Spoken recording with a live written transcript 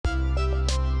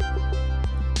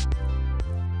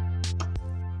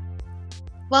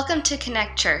Welcome to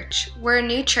Connect Church. We're a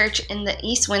new church in the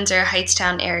East Windsor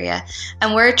Heightstown area,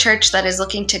 and we're a church that is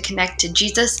looking to connect to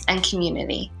Jesus and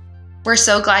community. We're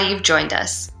so glad you've joined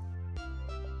us.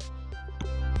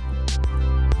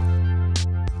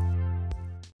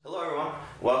 Hello everyone,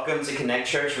 welcome to Connect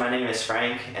Church. My name is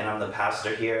Frank and I'm the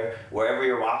pastor here. Wherever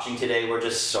you're watching today, we're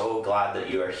just so glad that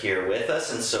you are here with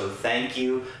us, and so thank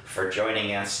you for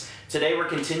joining us. Today we're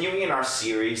continuing in our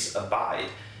series, Abide.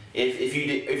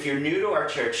 If you're new to our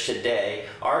church today,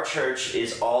 our church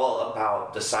is all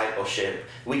about discipleship.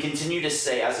 We continue to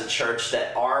say as a church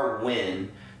that our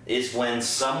win is when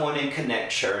someone in Connect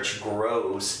Church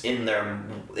grows in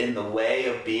the way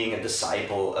of being a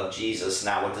disciple of Jesus.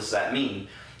 Now, what does that mean?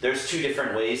 There's two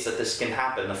different ways that this can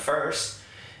happen. The first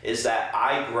is that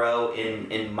I grow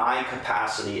in my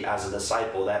capacity as a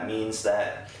disciple. That means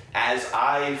that as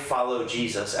I follow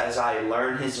Jesus, as I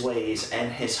learn his ways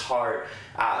and his heart,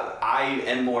 I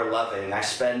am more loving. I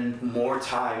spend more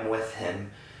time with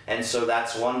him. And so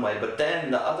that's one way. But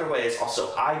then the other way is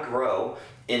also I grow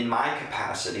in my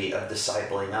capacity of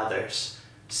discipling others.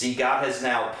 See, God has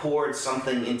now poured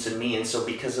something into me, and so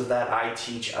because of that, I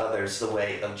teach others the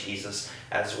way of Jesus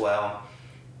as well.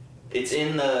 It's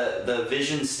in the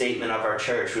vision statement of our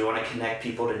church. We want to connect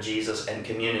people to Jesus and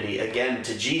community. Again,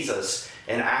 to Jesus.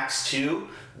 In Acts 2,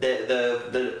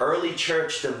 the early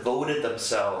church devoted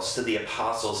themselves to the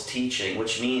apostles' teaching,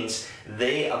 which means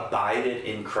they abided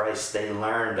in Christ. They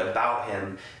learned about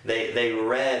him. They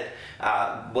read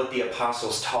what the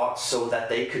apostles taught so that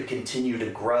they could continue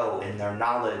to grow in their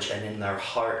knowledge and in their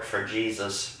heart for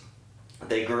Jesus.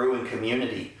 They grew in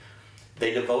community.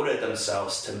 They devoted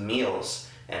themselves to meals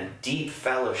and deep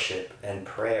fellowship and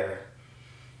prayer.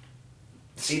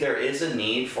 See, there is a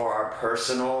need for our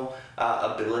personal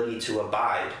ability to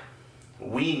abide.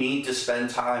 We need to spend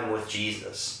time with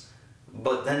Jesus.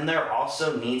 But then there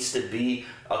also needs to be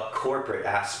a corporate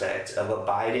aspect of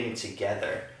abiding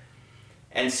together.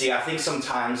 And see, I think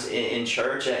sometimes in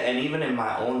church and even in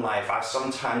my own life, I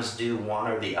sometimes do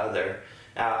one or the other.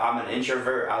 I'm an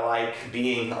introvert. I like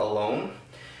being alone.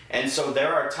 And so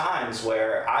there are times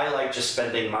where I like just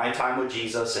spending my time with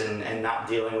Jesus and not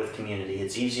dealing with community.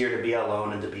 It's easier to be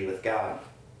alone and to be with God.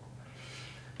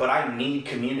 But I need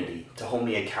community to hold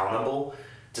me accountable,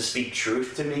 to speak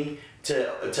truth to me,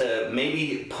 to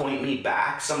maybe point me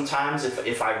back sometimes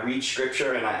if I read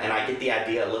scripture and I get the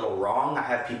idea a little wrong. I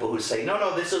have people who say,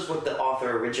 no, this is what the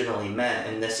author originally meant,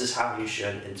 and this is how you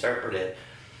should interpret it.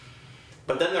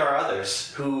 But then there are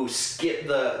others who skip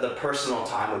the personal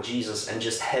time with Jesus and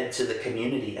just head to the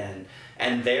community end.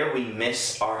 And there we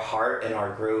miss our heart and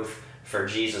our growth for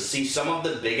Jesus. See, some of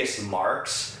the biggest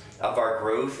marks of our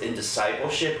growth in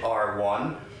discipleship are,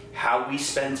 one, how we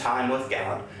spend time with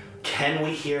God. Can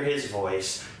we hear his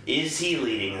voice? Is he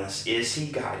leading us? Is he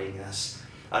guiding us?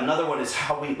 Another one is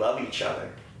how we love each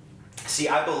other. See,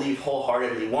 I believe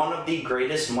wholeheartedly one of the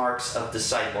greatest marks of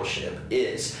discipleship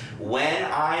is when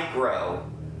I grow,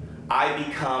 I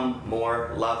become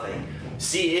more loving.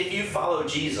 See, if you follow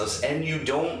Jesus and you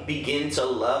don't begin to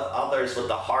love others with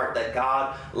the heart that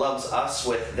God loves us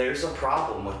with, there's a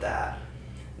problem with that.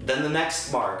 Then the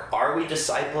next mark, are we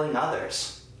discipling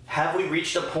others? Have we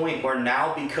reached a point where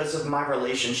now, because of my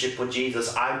relationship with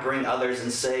Jesus, I bring others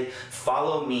and say,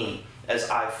 follow me as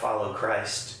I follow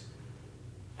Christ?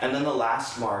 And then the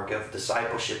last mark of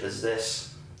discipleship is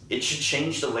this: it should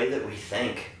change the way that we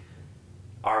think.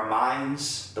 Our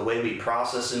minds, the way we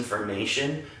process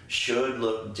information, should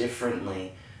look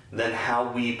differently than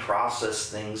how we process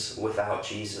things without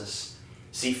Jesus.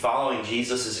 See, following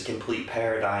Jesus is a complete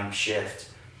paradigm shift,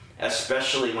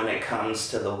 especially when it comes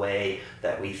to the way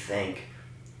that we think.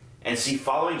 And see,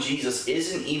 following Jesus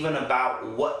isn't even about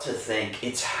what to think,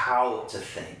 it's how to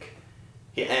think.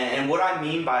 And what I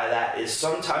mean by that is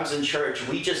sometimes in church,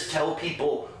 we just tell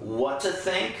people what to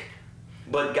think,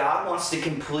 but God wants to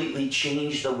completely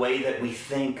change the way that we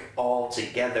think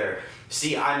altogether.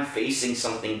 See, I'm facing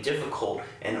something difficult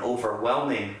and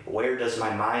overwhelming. Where does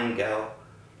my mind go?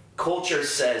 Culture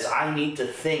says I need to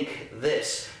think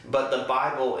this, but the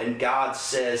Bible and God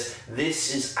says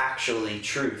this is actually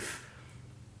truth.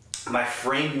 My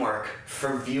framework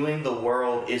for viewing the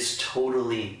world is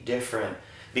totally different,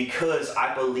 because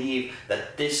I believe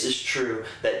that this is true,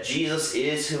 that Jesus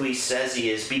is who he says he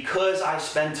is, because I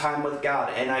spend time with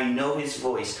God and I know his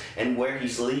voice and where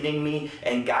he's leading me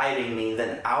and guiding me.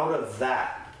 Then out of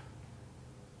that,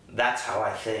 that's how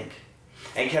I think.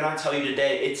 And can I tell you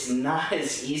today, it's not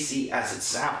as easy as it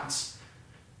sounds.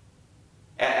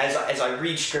 As I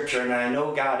read scripture and I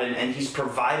know God and he's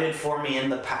provided for me in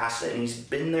the past and he's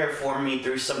been there for me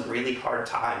through some really hard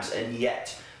times, and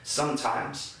yet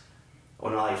sometimes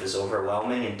When life is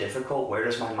overwhelming and difficult, where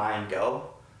does my mind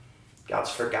go?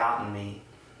 God's forgotten me.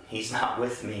 He's not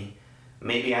with me.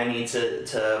 Maybe I need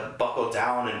to buckle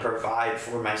down and provide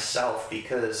for myself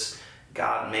because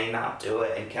God may not do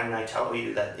it. And can I tell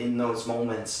you that in those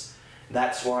moments,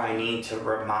 that's where I need to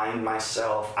remind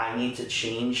myself, I need to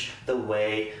change the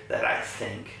way that I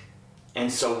think.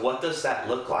 And so what does that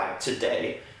look like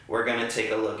today? We're going to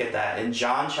take a look at that. In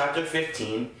John chapter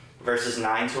 15, verses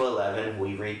 9 to 11,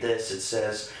 we read this. It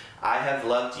says, I have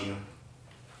loved you,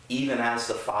 even as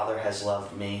the Father has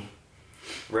loved me.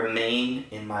 Remain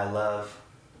in my love.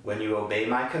 When you obey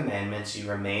my commandments, you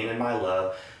remain in my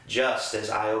love, just as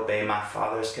I obey my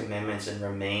Father's commandments and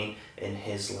remain in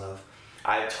his love.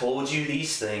 I have told you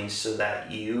these things so that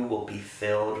you will be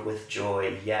filled with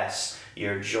joy. Yes,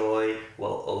 your joy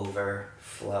will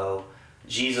overflow.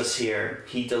 Jesus here,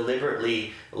 he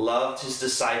deliberately loved his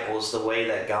disciples the way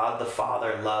that God the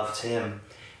Father loved him.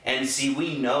 And see,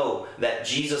 we know that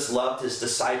Jesus loved his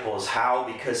disciples. How?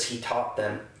 Because he taught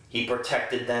them, he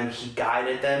protected them, he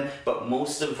guided them, but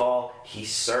most of all, he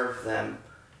served them.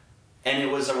 And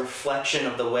it was a reflection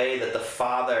of the way that the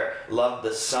Father loved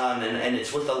the Son. And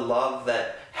it's with a love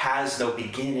that has no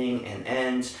beginning and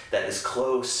end, that is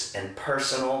close and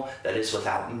personal, that is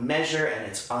without measure, and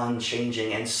it's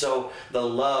unchanging. And so the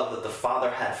love that the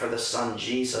Father had for the Son,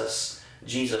 Jesus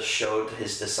showed to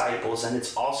his disciples. And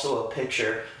it's also a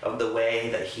picture of the way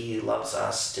that he loves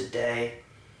us today.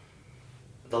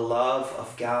 The love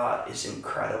of God is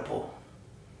incredible.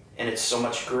 And it's so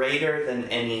much greater than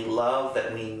any love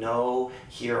that we know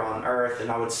here on earth. And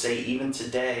I would say even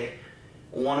today,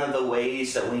 one of the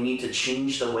ways that we need to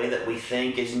change the way that we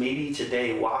think is maybe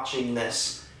today watching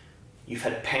this, you've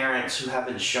had parents who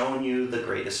haven't shown you the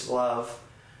greatest love.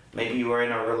 Maybe you were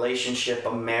in a relationship,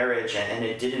 a marriage, and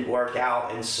it didn't work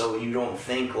out, and so you don't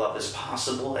think love is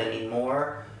possible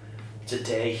anymore.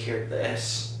 Today, hear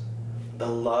this. The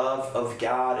love of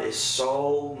God is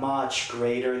so much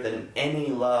greater than any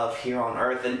love here on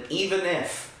earth. And even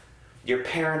if your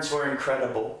parents were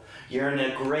incredible, you're in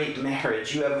a great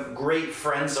marriage, you have great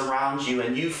friends around you,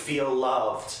 and you feel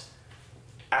loved,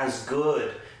 as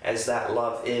good as that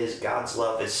love is, God's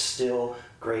love is still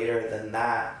greater than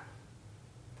that.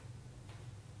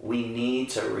 We need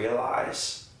to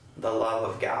realize the love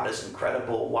of God is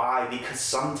incredible. Why? Because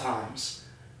sometimes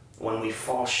when we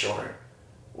fall short,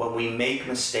 when we make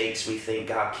mistakes, we think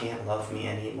God can't love me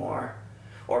anymore.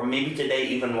 Or maybe today,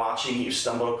 even watching, you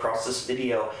stumbled across this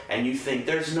video and you think,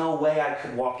 there's no way I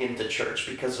could walk into church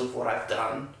because of what I've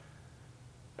done.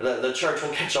 The church will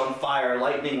catch on fire,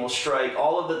 lightning will strike,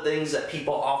 all of the things that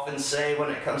people often say when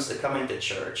it comes to coming to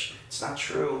church. It's not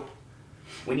true.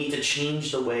 We need to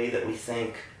change the way that we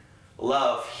think.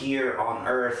 Love here on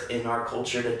earth in our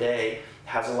culture today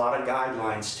has a lot of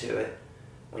guidelines to it.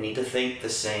 We need to think the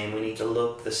same. We need to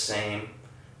look the same.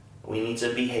 We need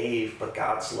to behave, but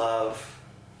God's love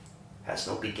has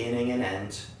no beginning and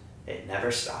end. It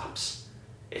never stops.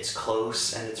 It's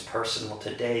close and it's personal.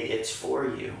 Today, it's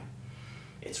for you.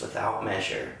 It's without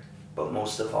measure, but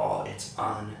most of all, it's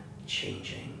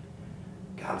unchanging.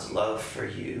 God's love for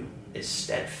you is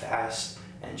steadfast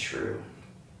and true.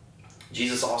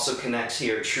 Jesus also connects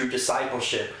here true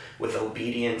discipleship with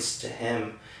obedience to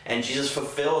him. And Jesus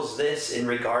fulfills this in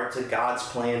regard to God's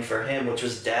plan for him, which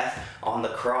was death on the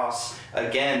cross.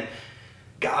 Again,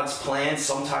 God's plan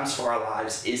sometimes for our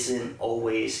lives isn't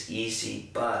always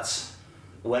easy, but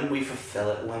when we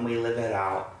fulfill it, when we live it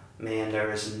out, man,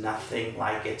 there is nothing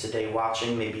like it. Today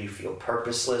watching, maybe you feel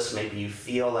purposeless, maybe you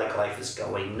feel like life is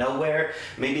going nowhere.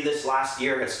 Maybe this last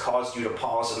year has caused you to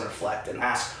pause and reflect and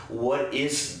ask, what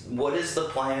is the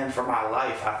plan for my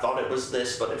life? I thought it was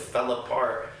this, but it fell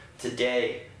apart.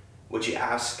 Today, would you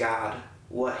ask God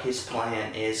what his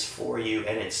plan is for you?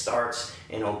 And it starts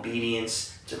in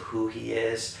obedience to who he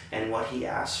is and what he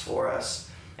asks for us.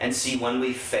 And see, when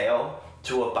we fail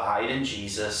to abide in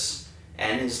Jesus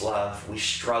and his love, we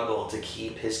struggle to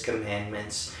keep his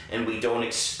commandments, and we don't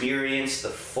experience the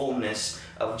fullness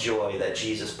of joy that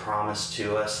Jesus promised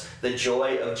to us. The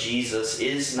joy of Jesus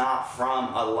is not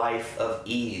from a life of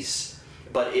ease,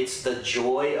 but it's the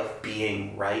joy of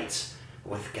being right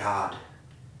with God.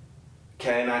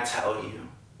 Can I tell you,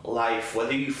 life,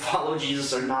 whether you follow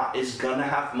Jesus or not, is gonna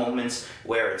have moments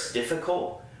where it's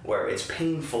difficult, where it's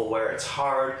painful, where it's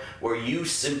hard, where you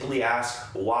simply ask,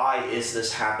 why is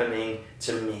this happening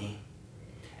to me?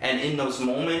 And in those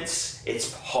moments,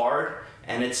 it's hard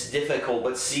and it's difficult.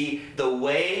 But see, the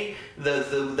way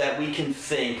that we can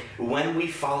think when we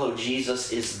follow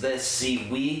Jesus is this. See,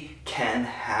 we can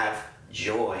have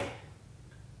joy.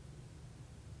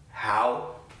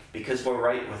 How? Because we're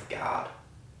right with God.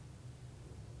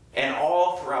 And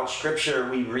all throughout Scripture,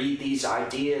 we read these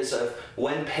ideas of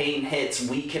when pain hits,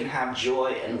 we can have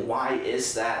joy. And why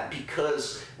is that?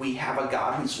 Because we have a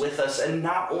God who's with us. And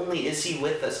not only is he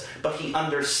with us, but he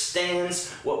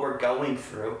understands what we're going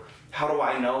through. How do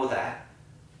I know that?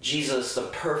 Jesus, the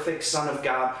perfect Son of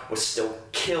God, was still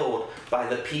killed by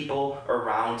the people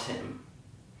around him.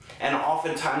 And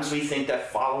oftentimes we think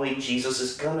that following Jesus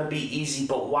is going to be easy,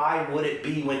 but why would it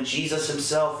be when Jesus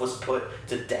himself was put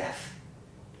to death?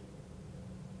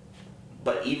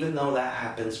 But even though that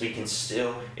happens, we can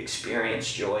still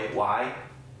experience joy. Why?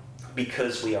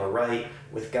 Because we are right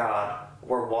with God.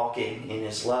 We're walking in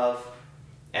his love,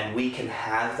 and we can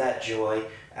have that joy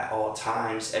at all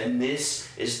times. And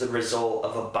this is the result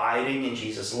of abiding in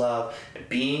Jesus' love and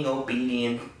being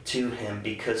obedient to him,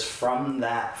 because from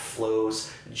that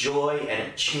flows joy, and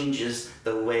it changes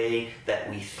the way that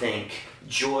we think.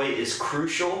 Joy is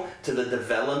crucial to the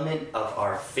development of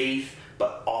our faith,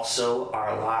 but also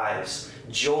our lives.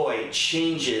 Joy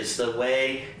changes the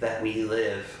way that we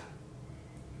live.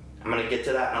 I'm going to get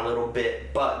to that in a little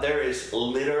bit, but there is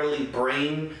literally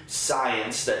brain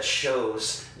science that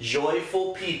shows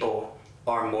joyful people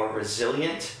are more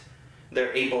resilient,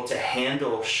 they're able to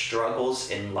handle struggles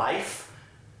in life,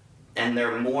 and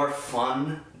they're more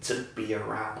fun to be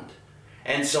around.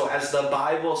 And so as the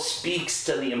Bible speaks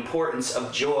to the importance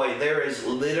of joy, there is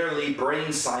literally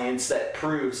brain science that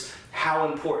proves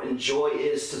how important joy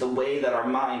is to the way that our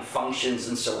mind functions.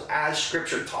 And so as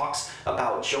Scripture talks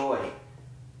about joy,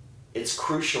 it's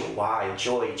crucial why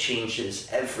joy changes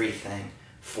everything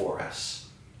for us.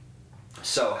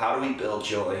 So how do we build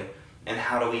joy, and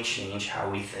how do we change how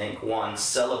we think? One,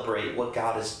 celebrate what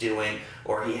God is doing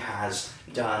or he has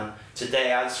done.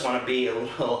 Today, I just want to be a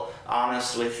little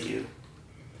honest with you.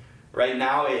 Right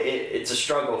now, it's a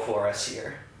struggle for us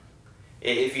here.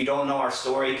 If you don't know our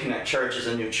story, Connect Church is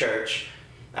a new church.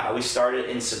 We started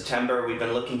in September. We've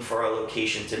been looking for a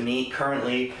location to meet.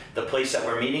 Currently, the place that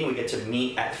we're meeting, we get to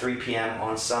meet at 3 p.m.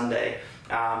 on Sunday.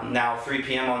 Now, 3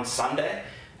 p.m. on Sunday,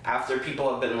 after people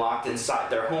have been locked inside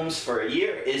their homes for a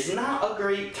year, is not a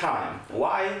great time.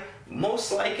 Why?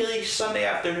 Most likely, Sunday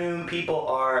afternoon, people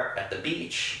are at the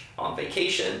beach, on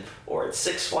vacation, or at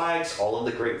Six Flags, all of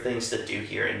the great things to do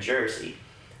here in Jersey.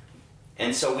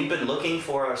 And so we've been looking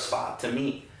for a spot to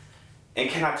meet. And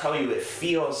can I tell you, it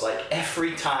feels like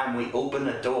every time we open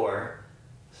a door,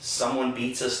 someone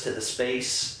beats us to the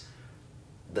space,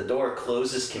 the door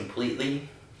closes completely,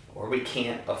 or we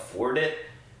can't afford it.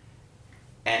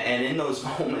 And in those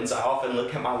moments, I often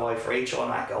look at my wife, Rachel,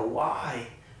 and I go, why?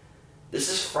 This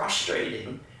is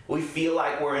frustrating. We feel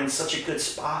like we're in such a good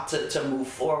spot to move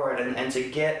forward and to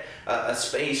get a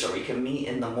space where we can meet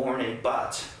in the morning.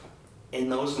 But in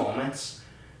those moments,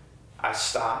 I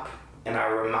stop and I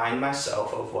remind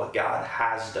myself of what God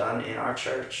has done in our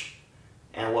church.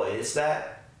 And what is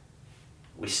that?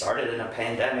 We started in a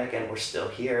pandemic and we're still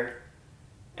here.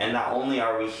 And not only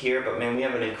are we here, but man, we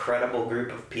have an incredible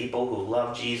group of people who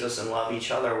love Jesus and love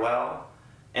each other well.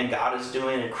 And God is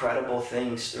doing incredible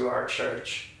things through our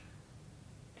church.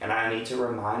 And I need to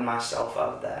remind myself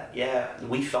of that. Yeah,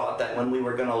 we thought that when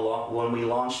we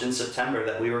launched in September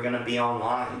that we were going to be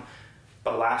online.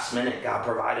 But last minute, God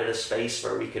provided a space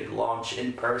where we could launch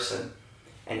in person.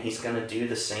 And he's going to do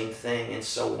the same thing. And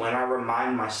so when I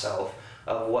remind myself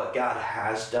of what God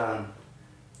has done,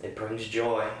 it brings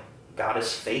joy. God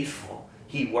is faithful.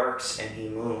 He works and he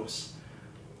moves.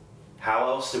 How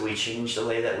else do we change the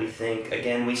way that we think?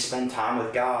 Again, we spend time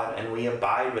with God and we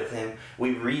abide with him.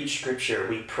 We read Scripture,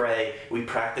 we pray, we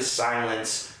practice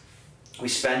silence. We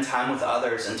spend time with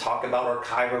others and talk about our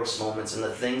Kairos moments and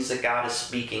the things that God is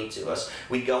speaking to us.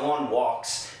 We go on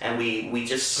walks and we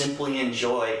just simply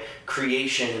enjoy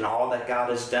creation and all that God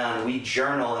has done. We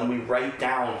journal and we write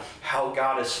down how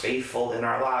God is faithful in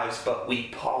our lives, but we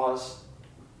pause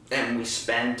and we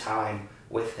spend time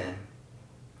with him.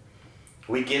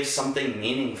 We give something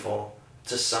meaningful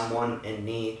to someone in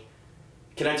need.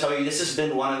 Can I tell you, this has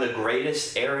been one of the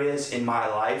greatest areas in my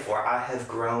life where I have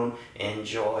grown in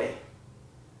joy.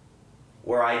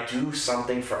 Where I do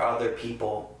something for other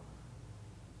people.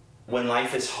 When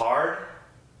life is hard,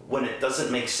 when it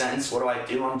doesn't make sense, what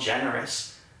do? I'm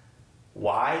generous.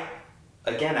 Why?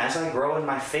 Again, as I grow in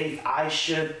my faith, I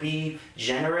should be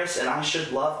generous and I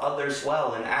should love others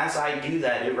well. And as I do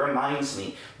that, it reminds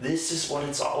me, this is what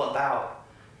it's all about.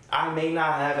 I may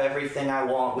not have everything I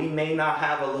want. We may not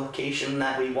have a location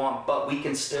that we want, but we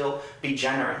can still be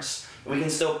generous. We can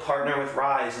still partner with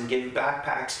Rise and give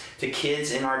backpacks to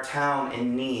kids in our town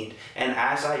in need. And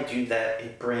as I do that,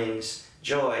 it brings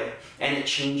joy. And it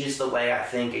changes the way I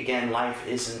think. Again, life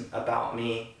isn't about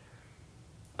me.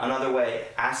 Another way,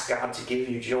 ask God to give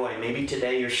you joy. Maybe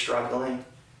today you're struggling,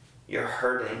 you're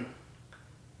hurting.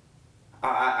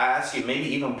 I ask you, maybe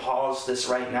even pause this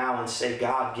right now and say,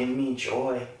 God, give me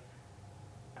joy.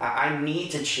 I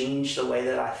need to change the way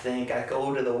that I think. I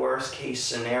go to the worst case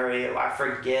scenario. I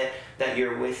forget that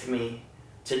you're with me.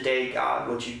 Today, God,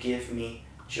 would you give me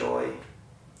joy?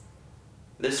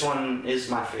 This one is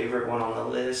my favorite one on the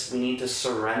list. We need to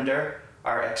surrender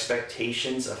our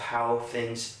expectations of how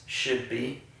things should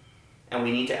be. And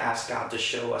we need to ask God to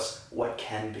show us what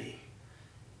can be.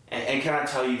 And can I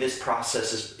tell you, this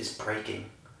process is breaking.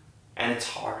 And it's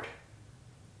hard.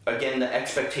 Again, the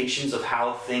expectations of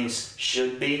how things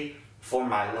should be for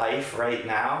my life right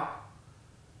now,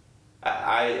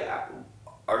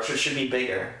 our church should be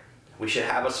bigger. We should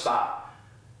have a spot.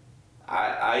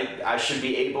 I should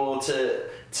be able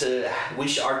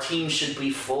our team should be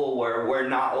full where we're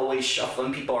not always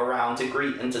shuffling people around to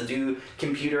greet and to do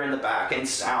computer in the back and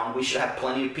sound. We should have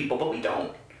plenty of people, but we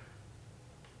don't.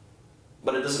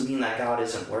 But it doesn't mean that God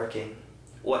isn't working.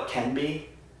 What can be?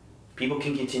 People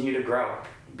can continue to grow,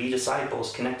 be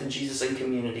disciples, connect to Jesus in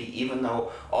community, even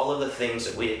though all of the things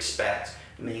that we expect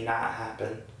may not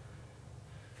happen.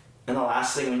 And the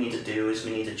last thing we need to do is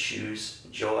we need to choose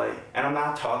joy. And I'm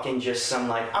not talking just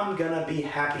some I'm gonna be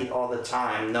happy all the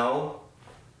time. No.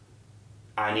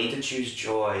 I need to choose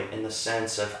joy in the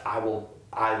sense of I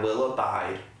will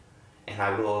abide and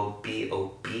I will be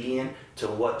obedient to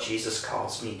what Jesus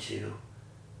calls me to.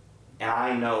 And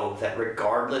I know that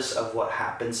regardless of what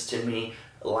happens to me,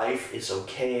 life is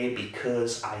okay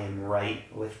because I am right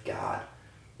with God.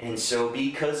 And so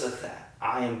because of that,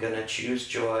 I am going to choose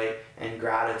joy and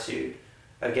gratitude.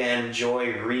 Again,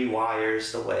 joy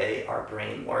rewires the way our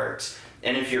brain works.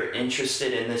 And if you're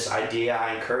interested in this idea,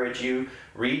 I encourage you,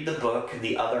 read the book,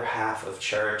 The Other Half of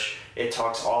Church. It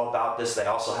talks all about this. They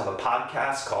also have a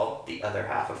podcast called The Other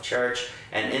Half of Church.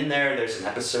 And in there, there's an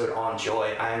episode on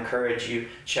joy. I encourage you,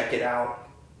 check it out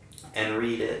and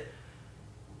read it.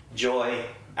 Joy,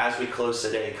 as we close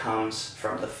today, comes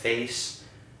from the face.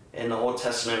 In the Old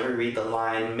Testament, we read the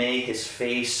line, "May his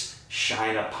face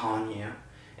shine upon you."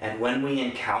 And when we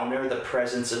encounter the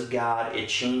presence of God, it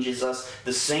changes us.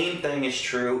 The same thing is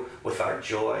true with our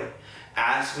joy.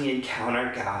 As we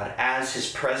encounter God, as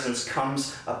his presence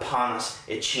comes upon us,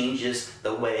 it changes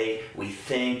the way we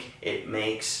think. It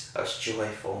makes us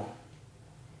joyful.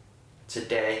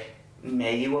 Today,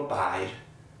 may you abide.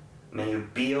 May you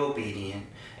be obedient.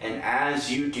 And as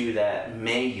you do that,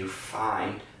 may you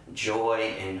find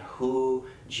joy in who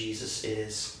Jesus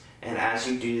is. And as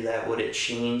you do that, would it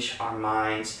change our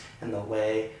minds and the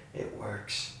way it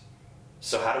works?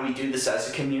 So how do we do this as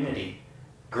a community?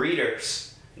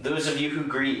 Greeters, those of you who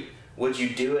greet, would you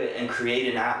do it and create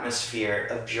an atmosphere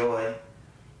of joy?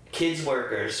 Kids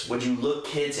workers, would you look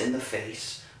kids in the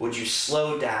face? Would you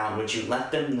slow down? Would you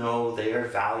let them know they are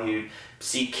valued?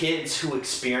 See, kids who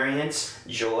experience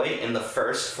joy in the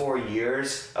first 4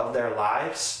 years of their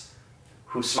lives,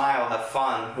 who smile, have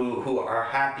fun, who are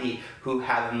happy, who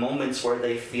have moments where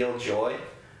they feel joy,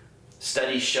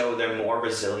 studies show they're more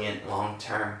resilient long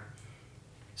term.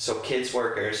 So kids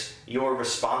workers, you're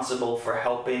responsible for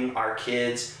helping our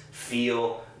kids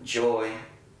feel joy.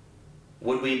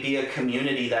 Would we be a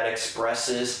community that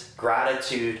expresses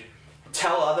gratitude?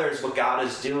 Tell others what God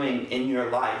is doing in your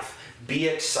life. Be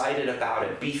excited about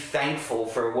it. Be thankful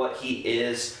for what he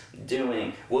is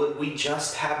doing. Would we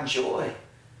just have joy?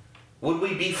 Would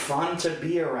we be fun to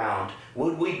be around?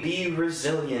 Would we be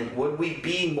resilient? Would we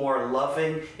be more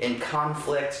loving in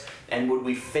conflict? And would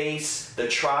we face the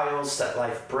trials that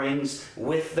life brings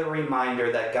with the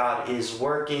reminder that God is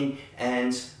working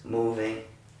and moving?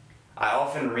 I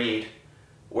often read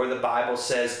where the Bible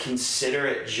says, "Consider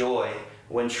it joy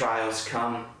when trials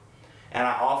come." And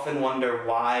I often wonder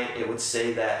why it would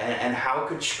say that. And how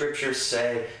could Scripture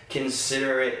say,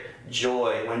 "Consider it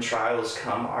joy when trials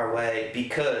come our way"?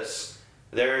 Because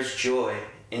there is joy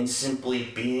in simply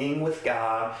being with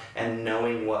God and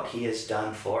knowing what he has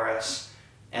done for us.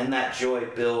 And that joy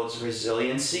builds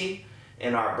resiliency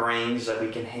in our brains that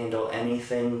we can handle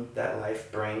anything that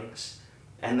life brings.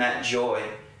 And that joy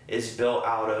is built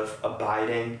out of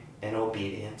abiding and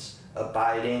obedience.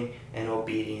 Abiding and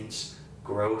obedience,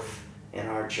 growth in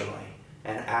our joy.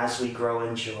 And as we grow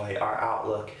in joy, our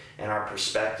outlook and our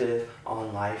perspective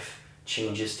on life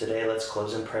changes today. Let's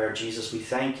close in prayer. Jesus, we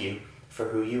thank you for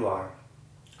who you are.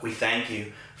 We thank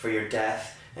you for your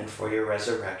death and for your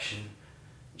resurrection.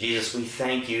 Jesus, we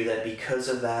thank you that because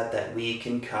of that we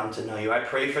can come to know you. I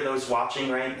pray for those watching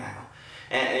right now,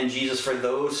 And Jesus, for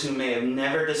those who may have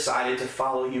never decided to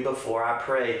follow you before, I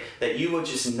pray that you would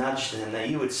just nudge them, that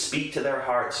you would speak to their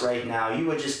hearts right now. You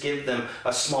would just give them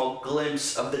a small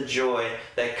glimpse of the joy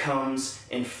that comes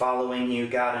in following you,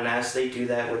 God. And as they do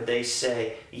that, would they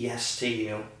say yes to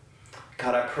you?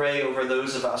 God, I pray over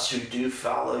those of us who do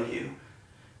follow you.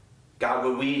 God,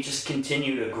 would we just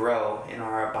continue to grow in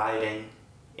our abiding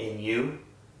in you,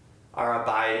 our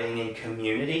abiding in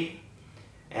community?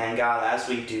 And God, as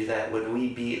we do that, would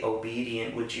we be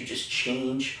obedient? Would you just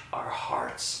change our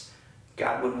hearts?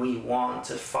 God, would we want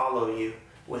to follow you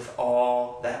with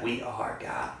all that we are,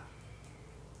 God?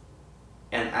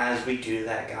 And as we do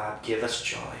that, God, give us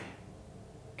joy.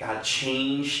 God,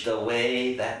 change the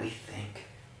way that we think.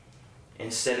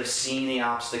 Instead of seeing the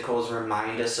obstacles,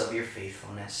 remind us of your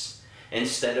faithfulness.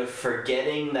 Instead of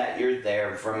forgetting that you're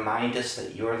there, remind us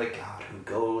that you're the God who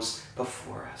goes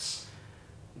before us.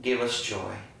 Give us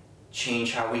joy.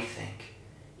 Change how we think.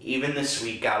 Even this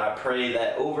week, God, I pray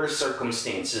that over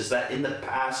circumstances that in the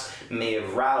past may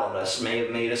have rattled us, may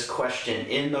have made us question,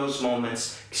 in those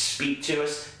moments, speak to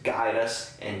us, guide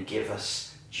us, and give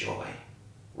us joy.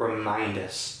 Remind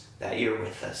us that you're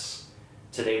with us.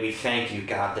 Today we thank you,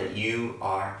 God, that you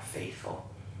are faithful.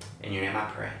 In your name I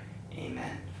pray.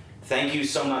 Amen. Thank you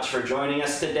so much for joining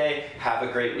us today. Have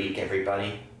a great week,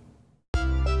 everybody.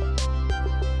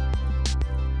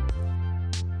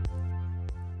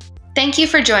 Thank you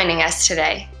for joining us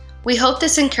today. We hope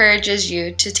this encourages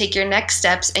you to take your next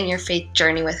steps in your faith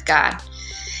journey with God.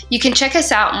 You can check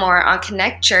us out more on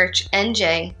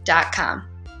connectchurchnj.com.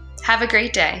 Have a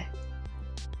great day.